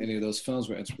wondering if any of those films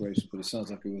were inspiration, but it sounds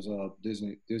like it was all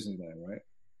Disneyland, right?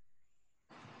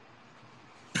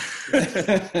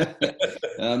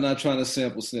 I'm not trying to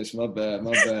sample snitch. My bad.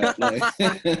 Like,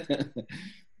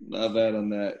 not bad on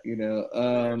that.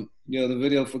 The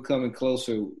video for Coming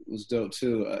Closer was dope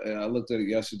too. I looked at it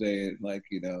yesterday, and like,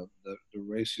 the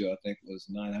ratio I think was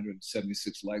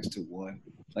 976 likes to 1.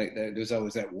 Like, there's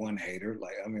always that one hater.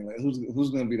 Like, I mean, like,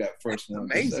 who's gonna be that first one?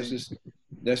 Amazing.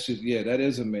 That's just yeah, that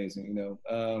is amazing.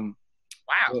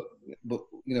 Wow. But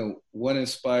what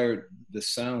inspired the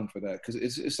sound for that? Because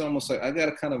it's almost like I got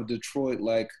a kind of Detroit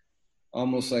like,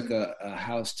 almost like a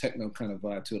house techno kind of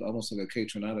vibe to it, almost like a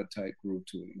Kaytranada type groove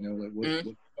to it. Like what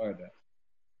inspired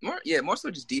that? More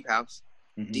so just deep house,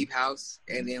 deep house,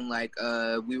 and then like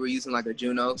we were using like a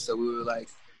Juno, so we were like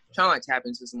trying to like tap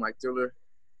into some like thriller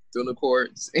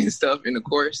chords and stuff in the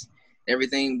chorus,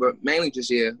 everything, but mainly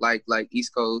just like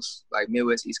East Coast, like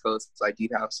Midwest East Coast, like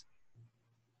deep house.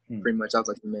 Pretty much, that was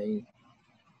like the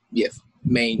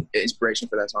main inspiration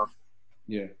for that song.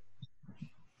 Yeah,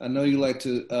 I know you like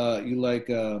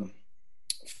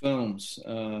films.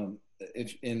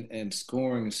 And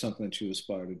scoring is something that you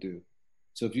aspire to do.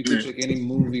 So if you could pick any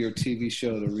movie or TV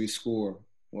show to rescore,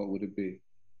 what would it be?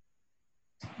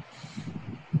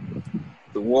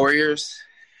 The Warriors.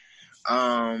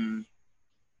 TV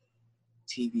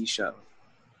show.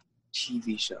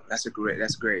 That's great.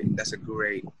 That's a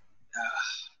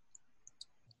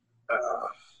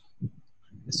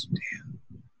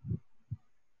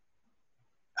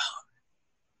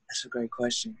great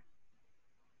question.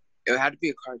 It would have to be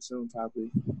a cartoon, probably.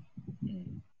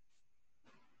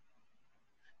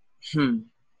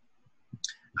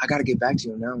 I gotta get back to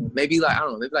you on that one. Maybe like, I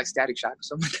don't know, maybe like Static Shock or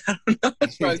something like that. I don't know.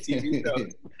 It's probably TV show.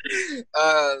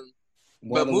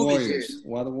 Why the Warriors?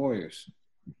 Why the Warriors?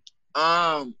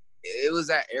 It was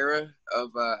that era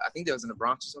of I think that was in the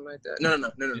Bronx or something like that. No.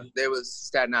 There was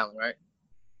Staten Island, right?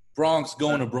 Bronx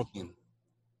going to Brooklyn.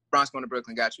 Bronx going to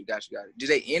Brooklyn. Got you. Did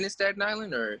they end in Staten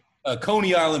Island or?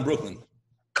 Coney Island, Brooklyn.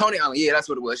 Coney Island, yeah, that's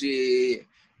what it was. Yeah.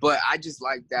 But I just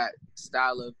like that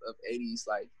style of 80s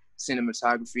like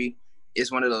cinematography.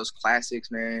 It's one of those classics,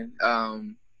 man.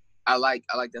 I like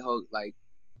the whole like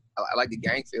I like the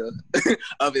gang feel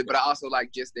of it, but I also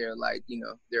like just their like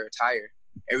their attire.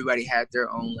 Everybody had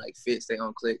their own like fits, their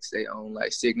own clicks, their own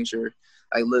like signature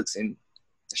like looks, and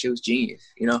that shit was genius,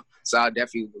 So I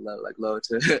definitely would love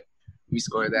to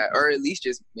rescore that, or at least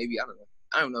just maybe I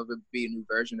don't know if it'd be a new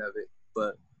version of it,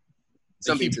 but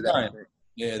something to that.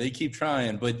 Yeah, they keep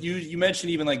trying. But you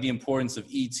mentioned even like the importance of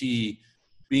E.T.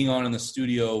 being on in the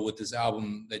studio with this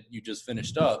album that you just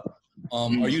finished up.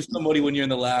 Are you somebody when you're in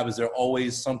the lab? Is there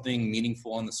always something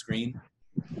meaningful on the screen?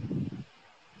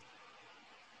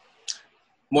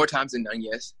 More times than none,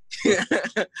 yes.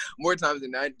 More times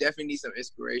than none. Definitely need some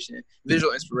inspiration,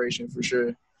 visual inspiration for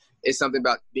sure. it's something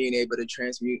about being able to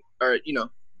transmute or, you know,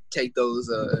 take those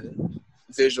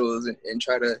visuals and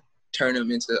try to turn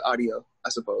them into audio, I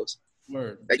suppose.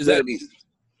 Word. Like,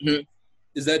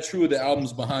 Is that true of the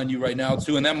albums behind you right now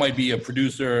too? And that might be a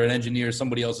producer, an engineer,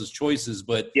 somebody else's choices,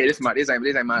 but yeah, this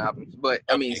ain't my album. But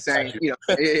I mean, saying, you know,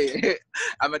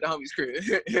 I'm at the homie's crib.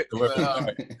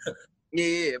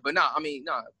 But no, I mean,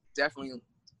 no, definitely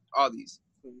all these.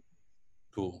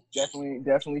 Cool.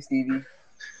 Definitely Stevie.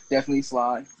 Definitely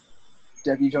Sly.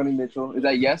 Definitely Joni Mitchell. Is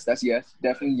that yes? That's yes.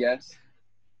 Definitely yes.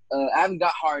 I haven't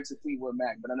got hard to Fleetwood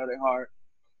Mac, but I know they're hard.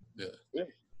 Yeah.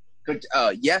 But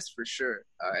yes, for sure.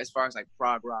 As far as like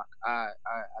prog rock, I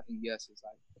think yes is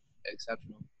like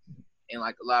exceptional. And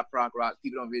like a lot of prog rock,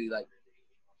 people don't really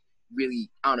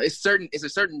I don't know. It's a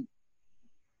certain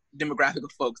demographic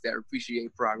of folks that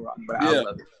appreciate prog rock, but I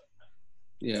love it.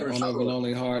 Yeah, On Over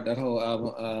Lonely Heart, that whole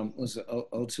album, was it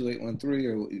 02813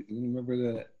 or you remember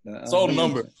that? It's all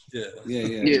number. Yeah.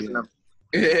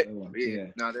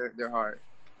 No, they're hard.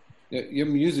 Yeah, your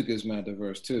music is mad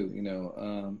diverse too. You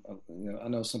know, I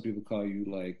know some people call you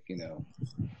like, you know,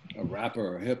 a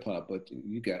rapper or hip hop, but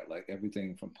you got like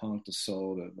everything from punk to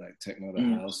soul to like techno to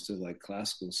house to like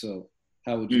classical. So,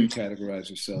 how would you categorize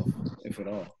yourself, if at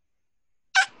all?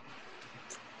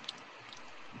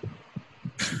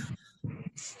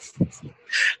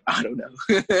 I don't know.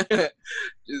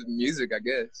 Just music, I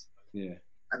guess. Yeah.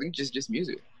 I think just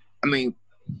music. I mean,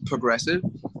 progressive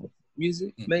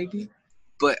music maybe.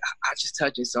 But I just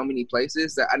touch in so many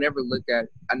places that I never looked at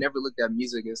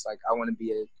music as like I want to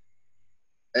be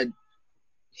a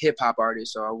hip hop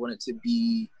artist, or I wanted to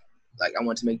be like I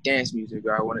want to make dance music,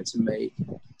 or I wanted to make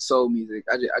soul music.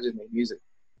 I just make music.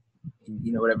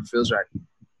 You know, whatever feels right.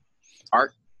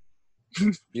 Art.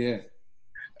 Yeah.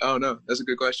 Oh no, that's a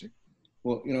good question.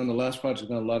 Well, you know, in the last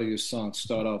project, a lot of your songs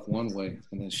start off one way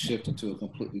and then shift into a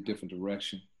completely different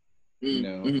direction. You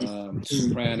know,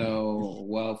 Soprano,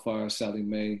 Wildfire, Sally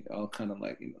Mae, all kind of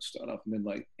like, you know, start off and then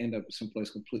like end up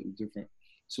someplace completely different.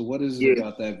 So what is it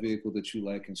about that vehicle that you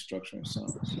like in structuring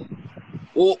songs?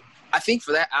 Well, I think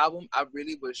for that album, I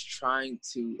really was trying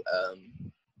to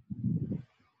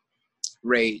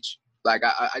rage. Like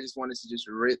I just wanted to just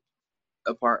rip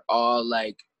apart all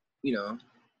like, you know,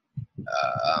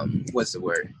 what's the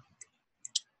word?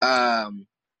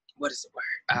 What is the word?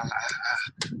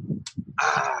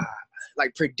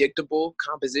 Like predictable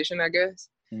composition, I guess.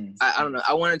 I don't know.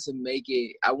 I wanted to make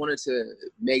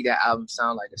that album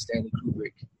sound like a Stanley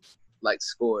Kubrick like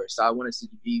score. So I wanted to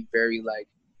be very like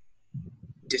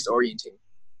disorienting.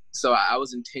 So I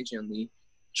was intentionally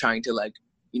trying to like,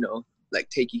 you know, like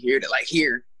take you here to like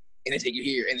here and then take you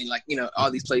here and then like, you know,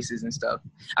 all these places and stuff.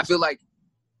 I feel like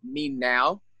me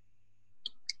now,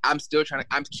 I'm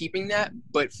keeping that,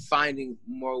 but finding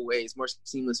more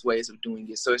seamless ways of doing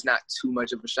it. So it's not too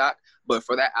much of a shock. But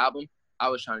for that album, I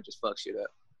was trying to just fuck shit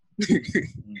up.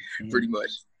 Pretty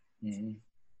much. Mm-hmm.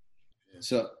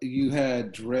 So you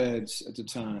had dreads at the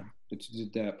time that you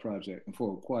did that project and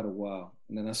for quite a while.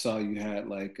 And then I saw you had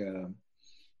like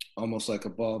almost like a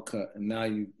ball cut, and now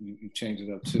you changed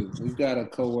it up too. We've got a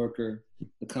coworker,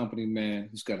 the company man,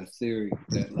 who's got a theory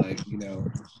that like, you know,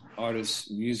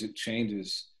 artists' music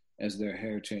changes as their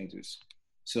hair changes.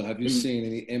 So have you seen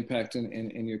any impact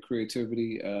in your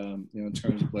creativity, you know, in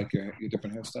terms of like your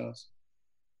different hairstyles?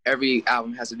 Every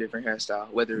album has a different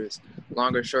hairstyle, whether it's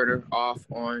longer, shorter, off,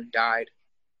 on, dyed.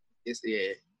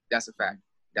 That's a fact.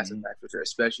 That's a fact for sure,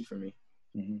 especially for me.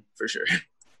 For sure.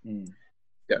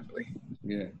 Definitely.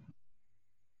 Yeah.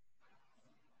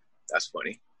 That's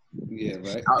funny. Yeah,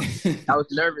 right. I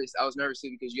was nervous. I was nervous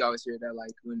too because you always hear that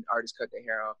like when artists cut their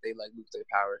hair off, they like lose their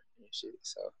power and shit.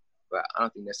 So, but I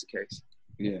don't think that's the case.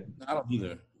 Yeah. I don't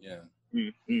either. Yeah.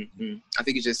 I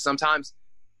think it's just sometimes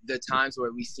the times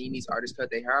where we seen these artists cut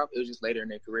their hair off, it was just later in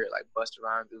their career. Like Busta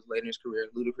Rhymes, it was later in his career.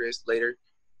 Ludacris later.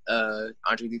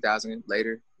 Andre 3000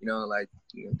 later. You know, like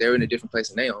they were in a different place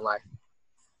in their own life.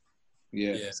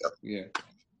 Yeah. Yeah.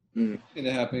 And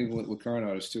it happened with current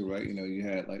artists too, right? You know, you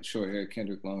had like short hair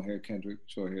Kendrick, long hair Kendrick,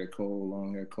 short hair Cole,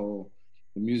 long hair Cole.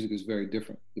 The music is very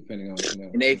different depending on, you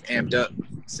know. And they've amped up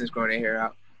since growing their hair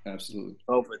out. Absolutely.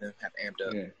 Both of them have amped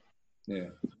up. Yeah.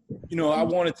 You know, I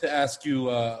wanted to ask you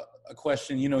a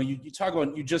question. You know, you talk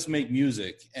about you just make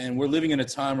music, and we're living in a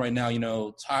time right now, you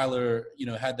know, Tyler, you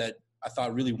know, had that, I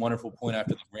thought, really wonderful point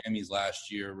after the Grammys last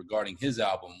year regarding his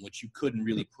album, which you couldn't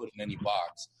really put in any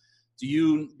box. Do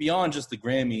you, beyond just the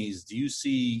Grammys, do you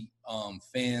see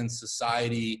fans,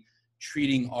 society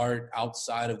treating art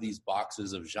outside of these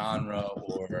boxes of genre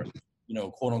or, you know,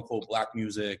 quote unquote black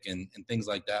music and things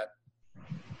like that?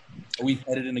 Are we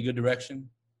headed in a good direction?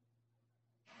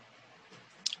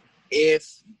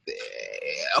 If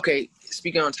okay,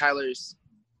 speaking on Tyler's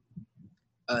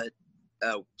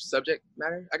subject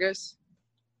matter, I guess,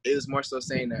 it was more so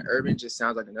saying that urban just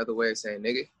sounds like another way of saying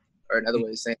nigga, or another way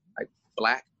of saying like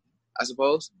black, I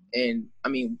suppose. And I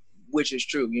mean, which is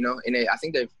true, you know, and I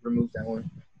think they've removed that one,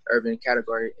 urban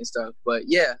category and stuff. But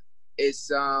yeah,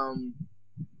 it's, I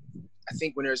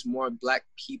think when there's more black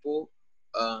people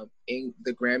in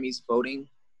the Grammys voting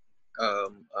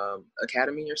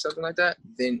academy or something like that,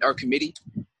 then, or committee,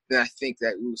 then I think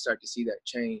that we will start to see that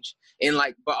change. And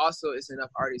like, but also it's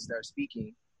enough artists that are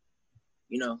speaking,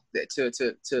 you know, that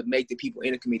to make the people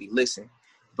in the committee listen.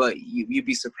 But you'd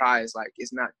be surprised, like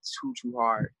it's not too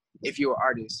hard if you're an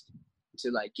artist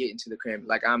to like get into the Grammy.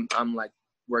 Like I'm like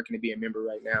working to be a member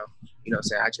right now, you know what I'm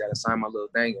saying? I just gotta sign my little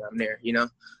thing and I'm there, you know?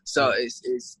 So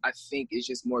it's I think it's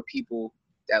just more people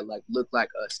that like look like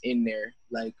us in there,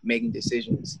 like making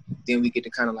decisions, then we get to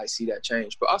kind of like see that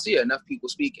change. But also, yeah, enough people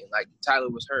speaking. Like Tyler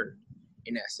was heard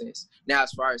in that sense. Now,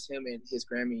 as far as him and his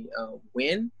Grammy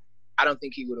win, I don't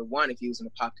think he would have won if he was in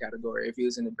the pop category, if he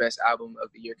was in the best album of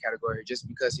the year category, just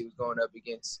because he was going up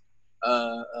against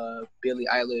Billie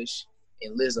Eilish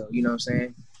and Lizzo, you know what I'm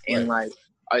saying? And like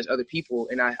all these other people.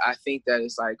 And I think that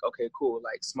it's like, okay, cool,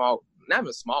 like small, not even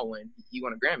a small one, you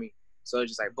won a Grammy. So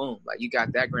it's just like, boom, like you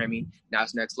got that Grammy, now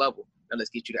it's next level. Now let's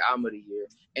get you the album of the year.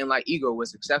 And like Ego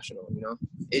was exceptional, you know?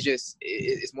 It's just,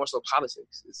 it's more so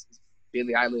politics. It's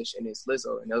Billie Eilish and it's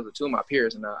Lizzo, and those are two of my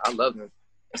peers, and I love them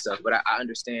and stuff, but I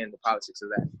understand the politics of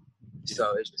that. Yeah.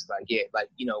 So it's just like, yeah, like,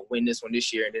 you know, win this one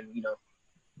this year, and then, you know,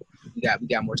 we got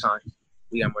more time.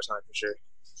 We got more time for sure.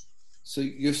 So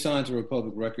you're signed to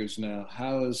Republic Records now.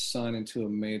 How has signing to a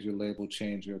major label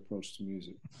changed your approach to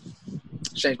music?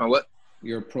 Change my what?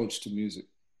 Your approach to music,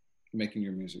 making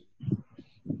your music.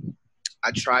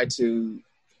 I try to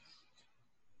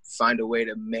find a way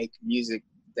to make music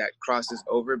that crosses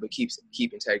over but keep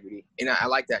integrity. And I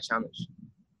like that challenge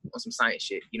on some science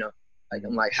shit, you know? Like,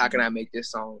 I'm like, how can I make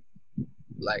this song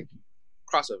like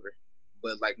crossover,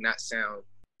 but like not sound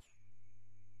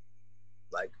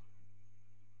like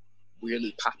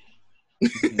weirdly pop?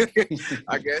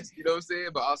 I guess, you know what I'm saying?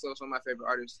 But also some of my favorite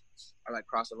artists are like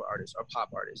crossover artists or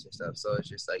pop artists and stuff. So it's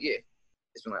just like, yeah,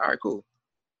 it's been like, all right, cool.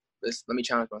 Let me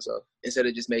challenge myself instead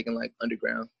of just making like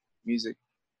underground music,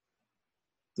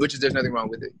 which is, there's nothing wrong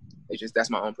with it. It's just, that's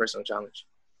my own personal challenge.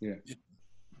 Yeah.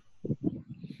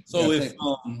 So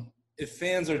if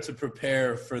fans are to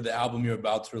prepare for the album you're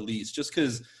about to release, just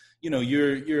because, you know,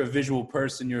 you're a visual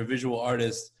person, you're a visual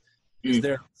artist, is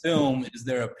there a film, is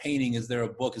there a painting, is there a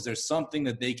book, is there something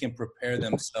that they can prepare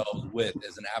themselves with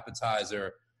as an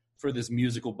appetizer for this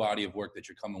musical body of work that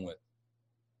you're coming with?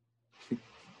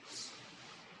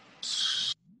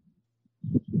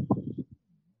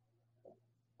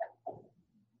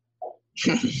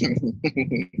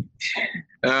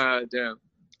 Damn.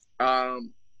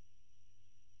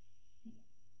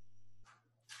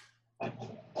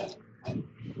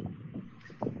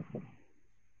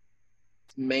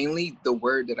 Mainly the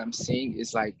word that I'm seeing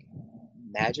is like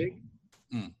magic,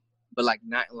 but like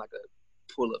not in like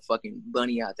a pull a fucking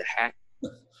bunny out the hat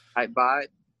type vibe.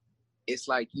 It's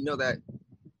like, you know that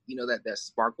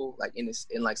sparkle, like in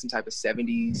like some type of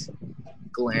 70s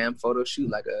glam photo shoot,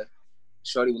 like a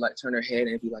shorty would like turn her head and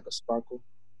it'd be like a sparkle.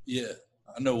 Yeah,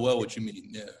 I know well what you mean.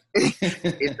 Yeah,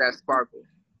 it's that sparkle.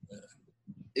 Yeah.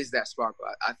 It's that sparkle.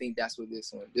 I think that's what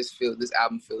this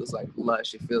album feels like.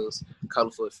 Lush. It feels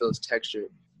colorful. It feels textured.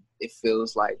 It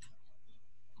feels like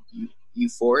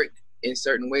euphoric in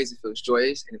certain ways. It feels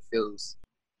joyous, and it feels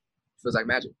like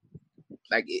magic.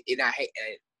 Like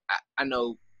I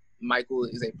know Michael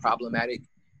is a problematic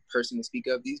person to speak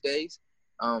of these days.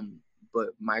 But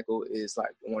Michael is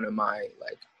like one of my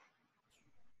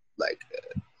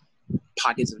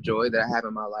pockets of joy that I have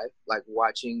in my life. Like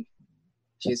watching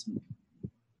his,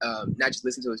 not just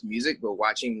listen to his music, but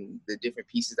watching the different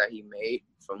pieces that he made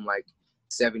from like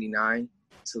 79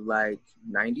 to like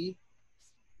 90,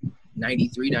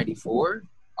 93, 94.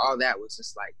 All that was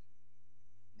just like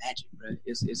magic, bro.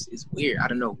 It's weird. I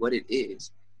don't know what it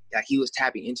is. Like he was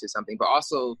tapping into something, but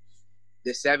also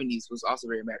the 70s was also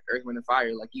very mad. Earth, Wind &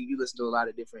 Fire. Like you listen to a lot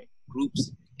of different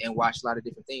groups and watch a lot of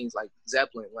different things, like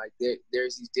Zeppelin. Like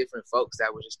there's these different folks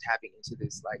that were just tapping into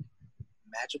this like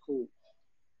magical,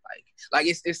 like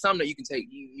it's something that you can take.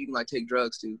 You can like take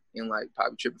drugs to and like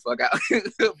probably trip the fuck out.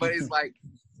 But it's like,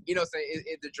 you know what I'm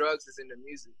saying? The drugs is in the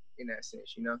music in that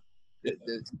sense, you know?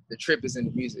 The trip is in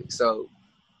the music. So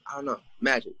I don't know,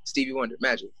 magic. Stevie Wonder,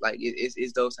 magic. Like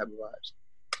it's those type of vibes.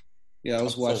 Yeah, I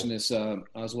was watching this. I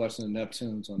was watching the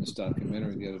Neptunes on this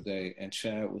documentary the other day, and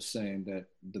Chad was saying that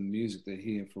the music that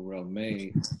he and Pharrell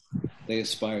made, they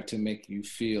aspired to make you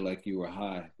feel like you were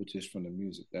high, but just from the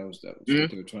music. That was what they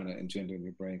were trying to engender in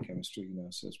your brain chemistry.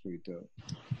 So it's pretty dope.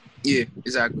 Yeah,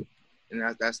 exactly,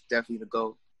 and that's definitely the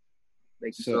goal.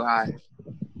 Make you feel high.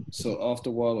 So, Off the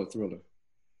Wall or Thriller?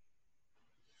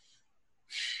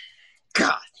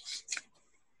 God.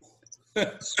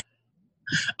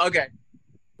 Okay.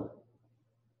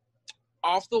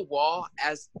 Off the Wall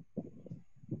as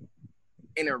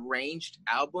an arranged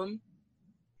album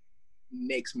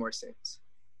makes more sense.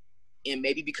 And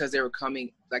maybe because they were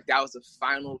coming, like that was the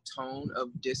final tone of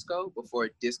disco before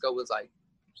disco was like,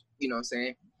 you know what I'm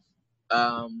saying?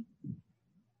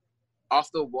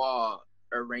 Off the Wall,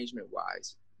 arrangement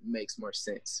wise, makes more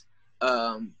sense.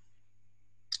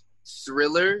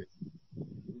 Thriller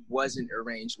wasn't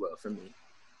arranged well for me.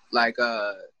 Like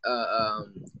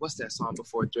what's that song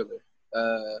before Thriller?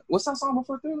 What's that song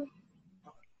before Thriller?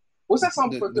 What's that song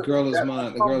before Thriller? The Girl Is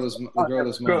Mine. The Girl Is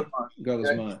Mine. Girl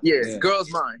Is Mine. Yeah, Girl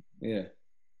Is Mine. Yeah.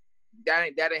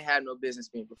 That ain't had no business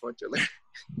being before Thriller.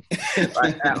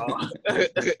 Like at all.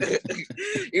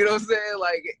 You know what I'm saying?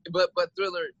 Like, but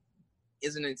Thriller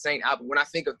is an insane album. When I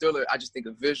think of Thriller, I just think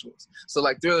of visuals. So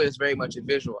like Thriller is very much a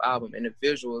visual album, and the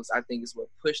visuals I think is what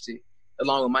pushed it,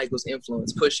 along with Michael's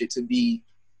influence, pushed it to be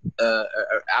an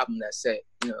album that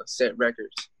set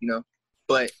records,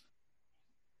 But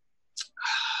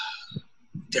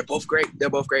they're both great.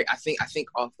 I think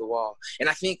Off the Wall, and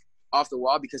I think Off the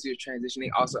Wall because he was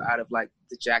transitioning also out of like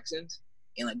the Jacksons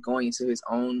and like going into his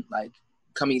own, like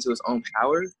coming into his own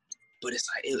power. But it's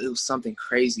like it was something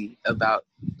crazy about,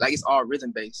 like, it's all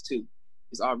rhythm based too.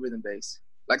 It's all rhythm based.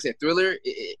 Like I said, Thriller,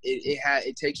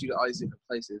 it takes you to all these different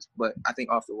places. But I think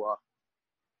Off the Wall.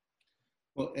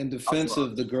 Well, in defense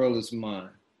of The Girl Is Mine,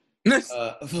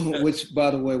 which, by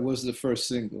the way, was the first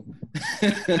single.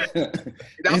 That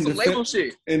was some label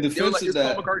shit. In defense of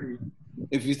that, Paul McCartney.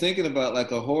 If you're thinking about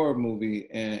like a horror movie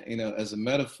and, as a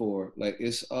metaphor, like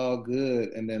it's all good.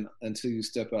 And then until you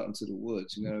step out into the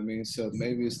woods, you know what I mean? So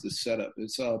maybe it's the setup.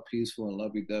 It's all peaceful and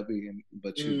lovey-dovey,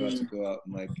 but you're about to go out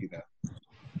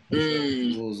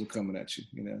and wolves are coming at you,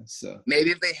 so. Maybe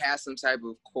if they had some type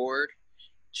of chord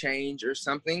change or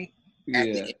something at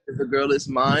the end of The Girl Is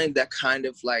Mine, that kind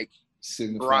of like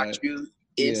brought you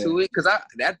into it. Cause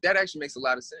that actually makes a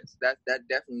lot of sense. That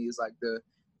definitely is like the,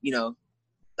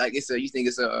 like you think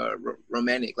it's a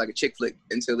romantic, like a chick flick,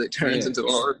 until it turns into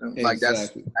a horror film. Like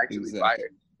that's actually fire.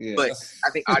 Yeah. But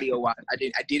I think audio wise,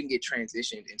 I didn't get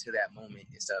transitioned into that moment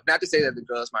and stuff. Not to say that The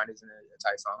Girl Is Mine isn't a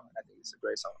tight song. I think it's a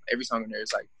great song. Every song in there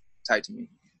is like tight to me.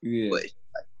 Yeah. But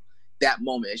like, that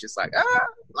moment is just like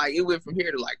like it went from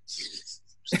here to like.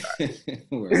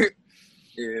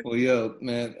 Yeah. Well, yo,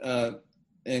 man.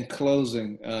 In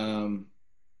closing,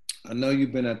 I know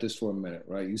you've been at this for a minute,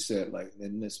 right? You said like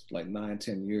in this like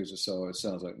 9-10 years or so. It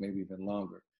sounds like maybe even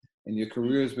longer. And your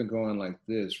career has been going like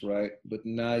this, right? But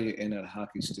now you're in that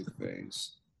hockey stick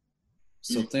phase.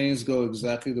 So things go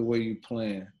exactly the way you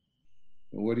plan.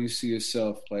 And where do you see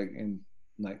yourself like in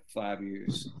like 5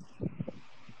 years?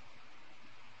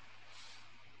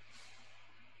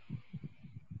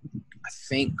 I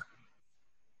think,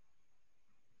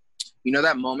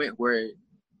 that moment where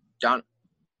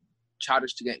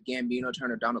Childish Gambino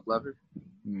turned to Donald Glover.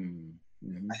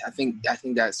 Mm-hmm. I think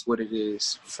that's what it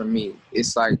is for me.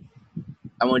 It's like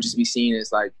I want to just be seen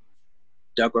as like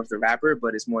Duckworth the rapper,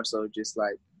 but it's more so just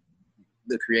like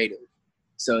the creative.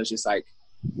 So it's just like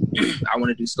I want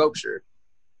to do sculpture,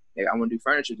 like, I want to do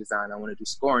furniture design, I want to do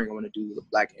scoring, I want to do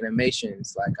like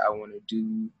animations, like I want to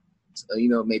do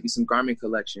maybe some garment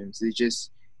collections. It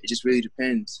just really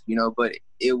depends, but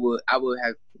I will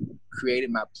have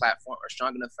created my platform or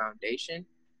strong enough foundation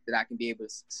that I can be able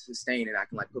to sustain, and I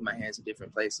can like put my hands in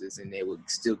different places and they will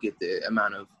still get the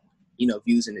amount of,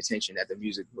 views and attention that the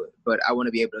music would. But I want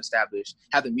to be able to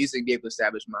have the music be able to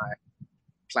establish my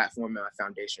platform and my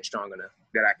foundation strong enough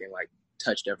that I can like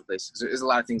touch different places. There's a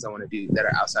lot of things I want to do that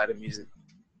are outside of music.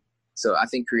 So I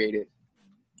think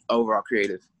overall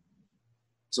creative.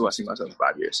 So I see myself in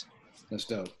 5 years. That's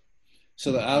dope.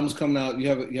 So the album's coming out. You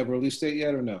have a release date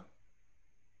yet or no?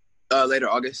 Later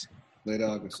August. Late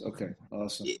August. Okay,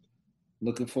 awesome. Yeah.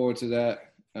 Looking forward to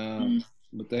that.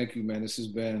 But thank you, man. This has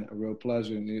been a real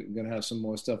pleasure, and you're gonna have some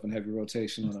more stuff in heavy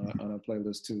rotation on our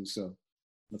playlist too. So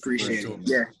appreciate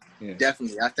it. Yeah,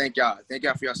 definitely. I thank y'all. Thank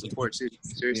y'all for your support too.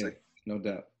 Seriously. Yeah,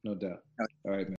 no doubt. All right, man.